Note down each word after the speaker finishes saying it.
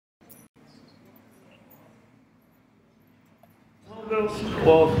girls?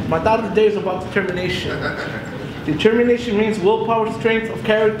 Well, my thought of the day is about determination. Determination means willpower, strength of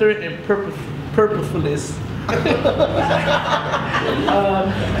character, and purposefulness.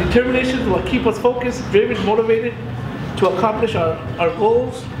 Determination is what keeps us focused, driven, motivated to accomplish our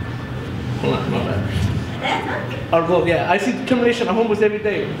goals. Hold on, my bad. Our goals, yeah. I see determination at Homeboys every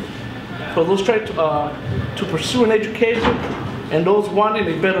day. For those trying to pursue an education and those wanting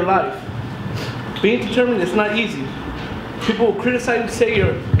a better life. Being determined is not easy. People will criticize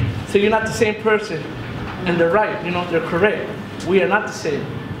you, say you're not the same person, and they're right. You know, they're correct. We are not the same.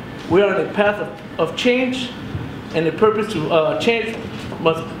 We are on a path of change, and the purpose to change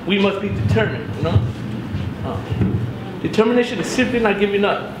we must be determined. You know, determination is simply not giving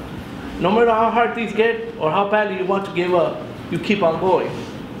up. No matter how hard things get or how badly you want to give up, you keep on going.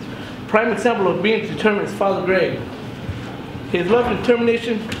 Prime example of being determined is Father Greg. His love and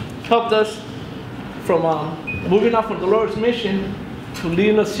determination helped us from moving off from the Lord's mission to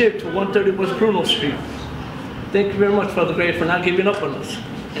leading us here to 130 West Bruno Street. Thank you very much, Father Greg, for not giving up on us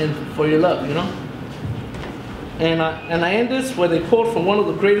and for your love, you know. And I end this with a quote from one of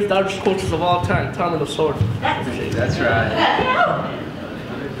the greatest Dodgers coaches of all time, Tommy Lasorda. That's right.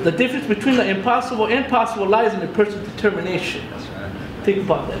 The difference between the impossible and possible lies in a person's determination. That's right. Think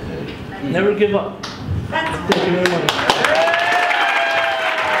about that, man. Never give up. Thank you very much.